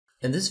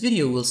In this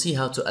video, we'll see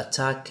how to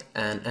attack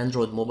an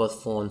Android mobile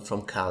phone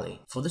from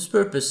Kali. For this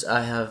purpose,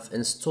 I have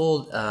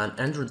installed an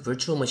Android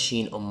virtual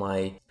machine on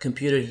my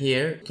computer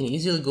here. You can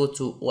easily go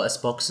to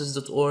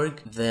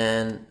osboxes.org,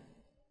 then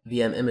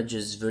VM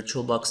images,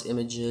 VirtualBox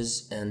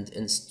images, and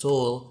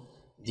install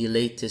the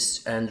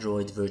latest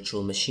Android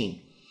virtual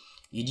machine.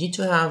 You need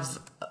to have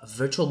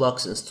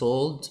VirtualBox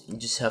installed. You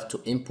just have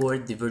to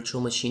import the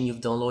virtual machine you've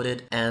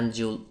downloaded, and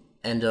you'll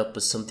end up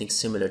with something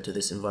similar to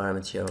this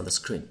environment here on the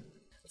screen.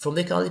 From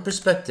the Kali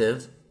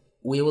perspective,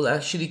 we will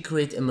actually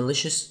create a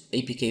malicious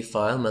APK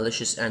file,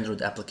 malicious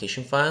Android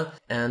application file,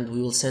 and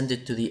we will send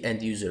it to the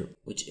end user,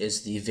 which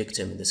is the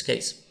victim in this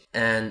case.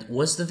 And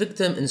once the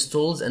victim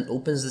installs and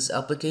opens this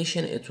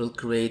application, it will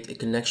create a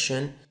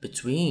connection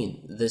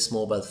between this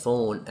mobile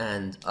phone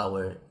and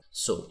our.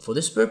 So for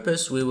this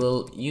purpose, we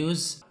will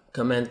use a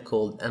command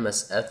called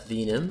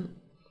msf-venum,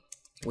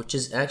 which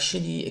is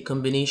actually a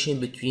combination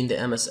between the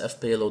msf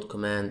payload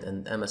command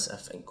and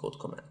msf encode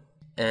command.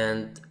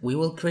 And we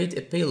will create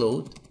a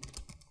payload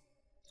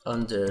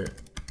under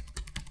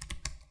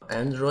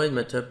Android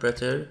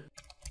Interpreter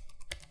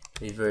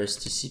reverse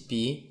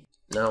TCP.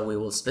 Now we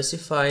will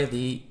specify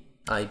the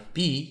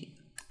IP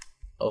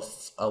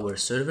of our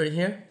server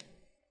here.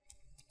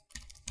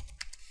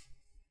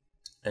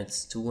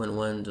 It's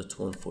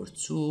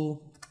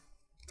 211.142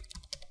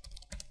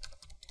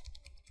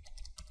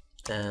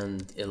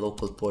 and a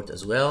local port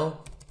as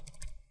well.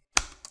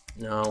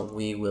 Now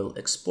we will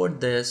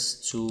export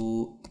this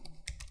to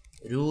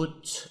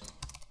root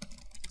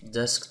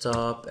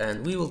desktop,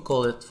 and we will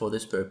call it for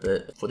this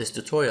purpose, for this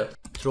tutorial,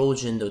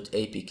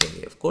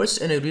 trojan.apk. Of course,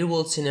 in a real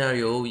world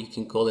scenario, you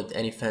can call it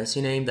any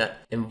fancy name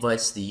that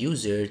invites the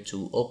user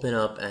to open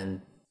up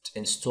and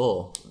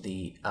install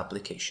the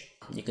application.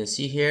 You can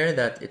see here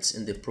that it's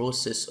in the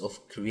process of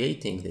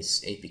creating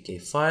this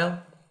APK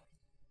file,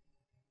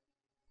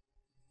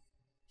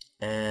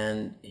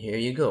 and here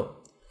you go.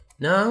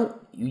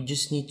 Now you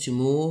just need to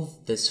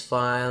move this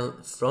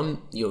file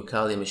from your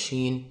Kali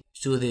machine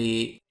to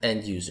the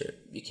end user.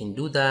 You can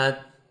do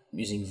that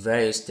using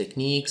various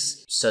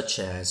techniques such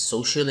as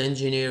social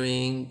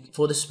engineering.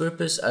 For this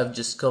purpose, I've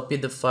just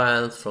copied the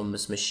file from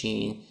this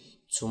machine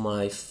to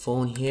my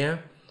phone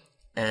here,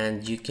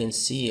 and you can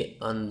see it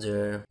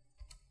under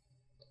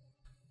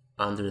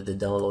the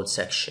download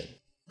section.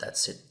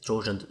 That's it,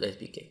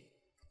 trojan.apk.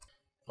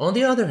 On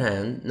the other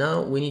hand,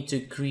 now we need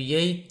to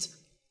create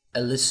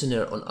a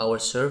listener on our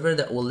server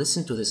that will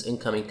listen to this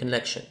incoming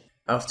connection.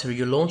 After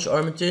you launch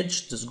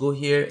Armitage, just go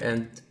here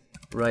and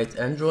write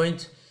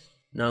Android.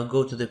 Now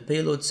go to the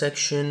payload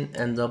section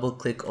and double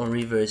click on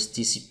reverse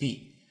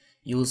TCP.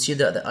 You will see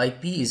that the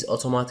IP is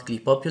automatically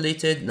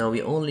populated. Now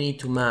we only need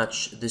to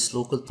match this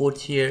local port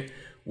here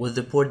with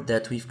the port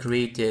that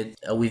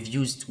we've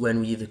used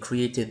when we've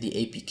created the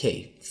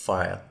APK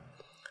file.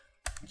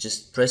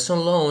 Just press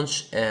on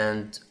launch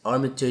and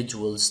Armitage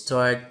will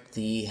start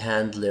the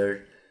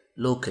handler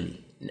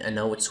locally, and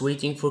now it's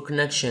waiting for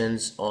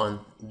connections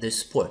on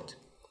this port.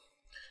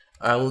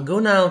 I will go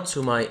now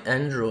to my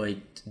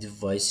Android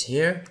device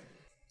here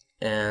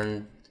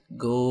and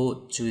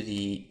go to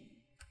the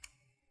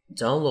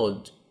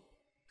download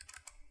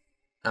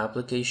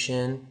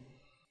application.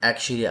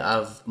 Actually,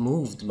 I've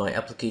moved my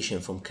application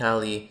from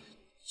Kali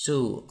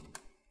to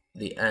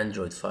the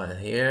Android file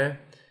here,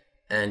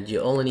 and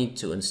you only need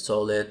to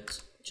install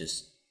it,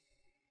 just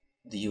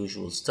the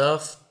usual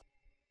stuff.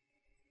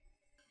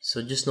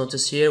 So just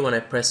notice here when I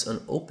press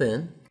on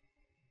open,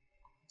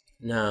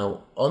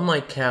 now on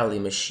my Kali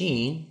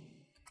machine,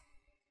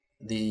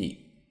 the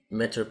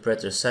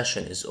interpreter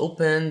session is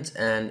opened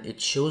and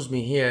it shows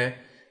me here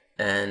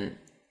an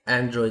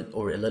Android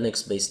or a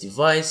Linux based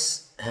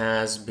device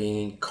has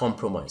been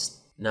compromised.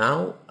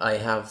 Now I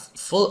have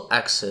full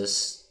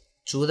access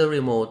to the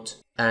remote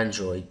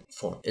Android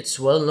phone. It's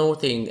worth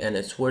noting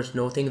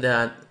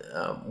that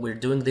we're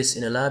doing this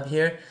in a lab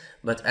here,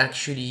 but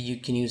actually you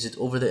can use it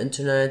over the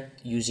internet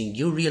using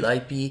your real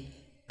IP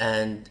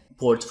and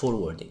port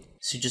forwarding.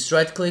 So just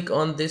right click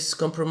on this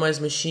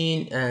compromised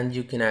machine and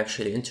you can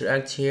actually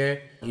interact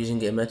here using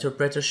a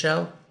interpreter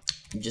shell.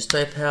 Just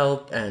type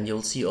help and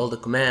you'll see all the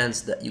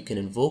commands that you can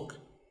invoke.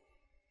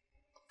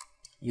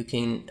 You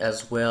can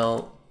as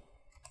well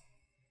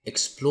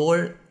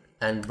explore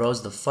and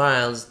browse the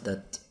files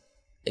that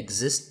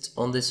exist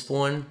on this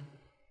phone.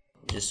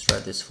 Just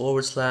write this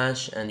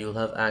 / and you'll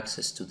have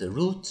access to the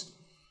root,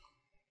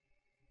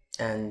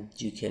 and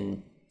you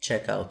can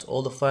check out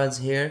all the files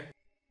here.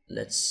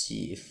 Let's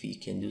see if we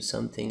can do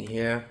something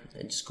here.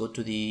 I just go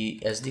to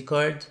the SD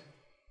card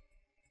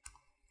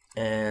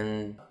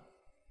and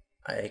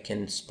I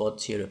can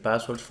spot here a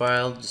password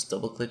file. Just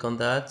double click on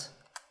that,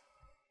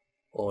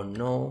 or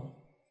no,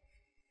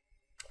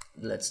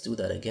 let's do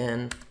that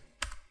again.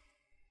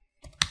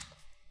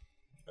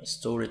 A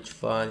storage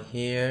file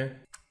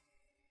here,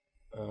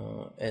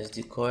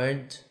 SD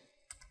card.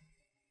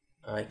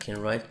 I can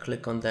right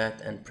click on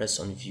that and press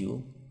on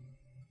view,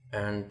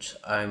 and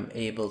I'm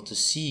able to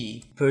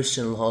see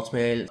personal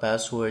Hotmail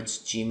passwords,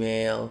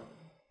 Gmail,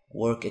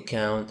 work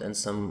account, and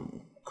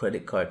some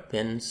credit card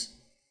pins.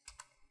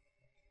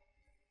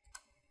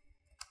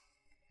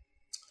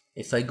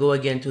 If I go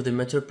again to the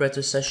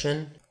interpreter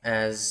session,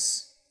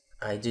 as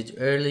I did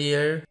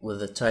earlier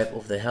with the type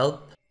of the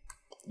help,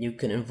 you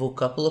can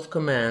invoke a couple of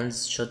commands,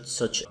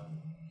 such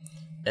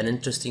an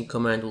interesting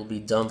command will be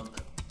dump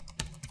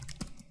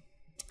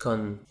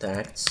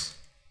contacts.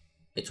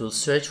 It will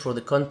search for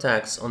the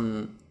contacts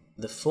on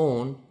the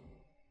phone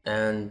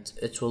and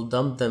it will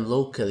dump them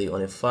locally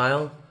on a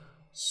file.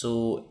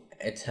 So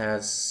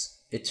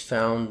it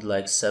found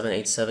like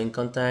 787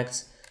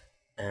 contacts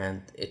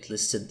and it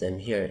listed them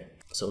here.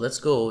 So let's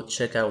go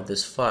check out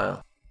this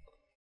file,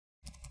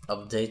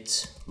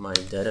 update my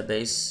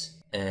database,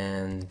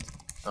 and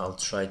I'll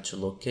try to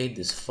locate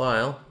this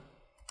file.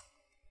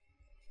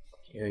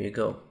 Here you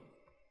go.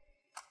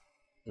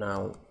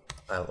 Now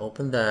I'll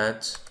open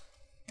that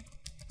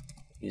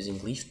using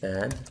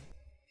LeafPad,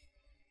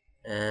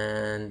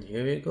 and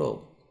here you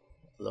go.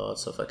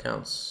 Lots of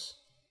accounts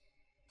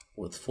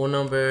with phone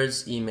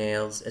numbers,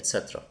 emails,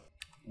 etc.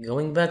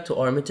 Going back to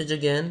Armitage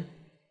again,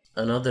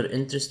 another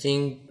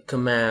interesting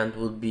command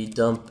would be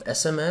dump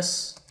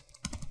SMS.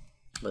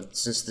 But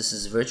since this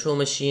is virtual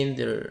machine,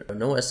 there are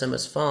no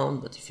SMS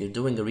found. But if you're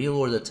doing a real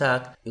world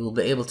attack, you will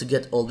be able to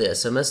get all the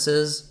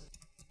SMSs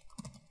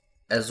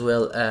as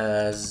well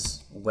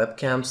as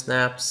webcam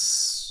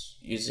snaps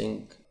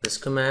using this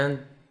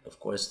command. Of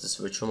course, this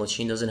virtual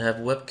machine doesn't have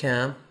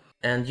webcam.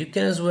 And you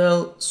can as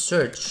well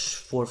search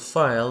for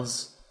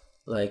files.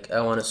 Like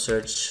I want to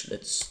search,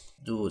 let's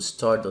do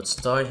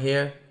star.star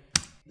here.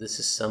 This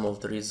is some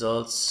of the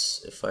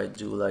results. If I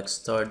do like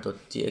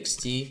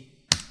star.txt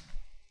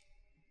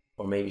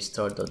or maybe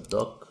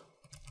star.doc,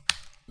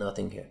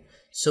 nothing here.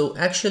 So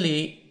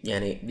actually,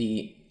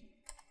 the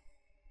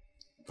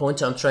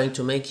point I'm trying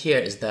to make here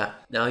is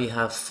that now you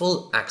have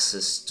full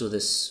access to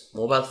this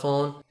mobile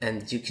phone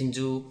and you can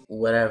do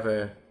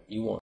whatever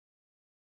you want.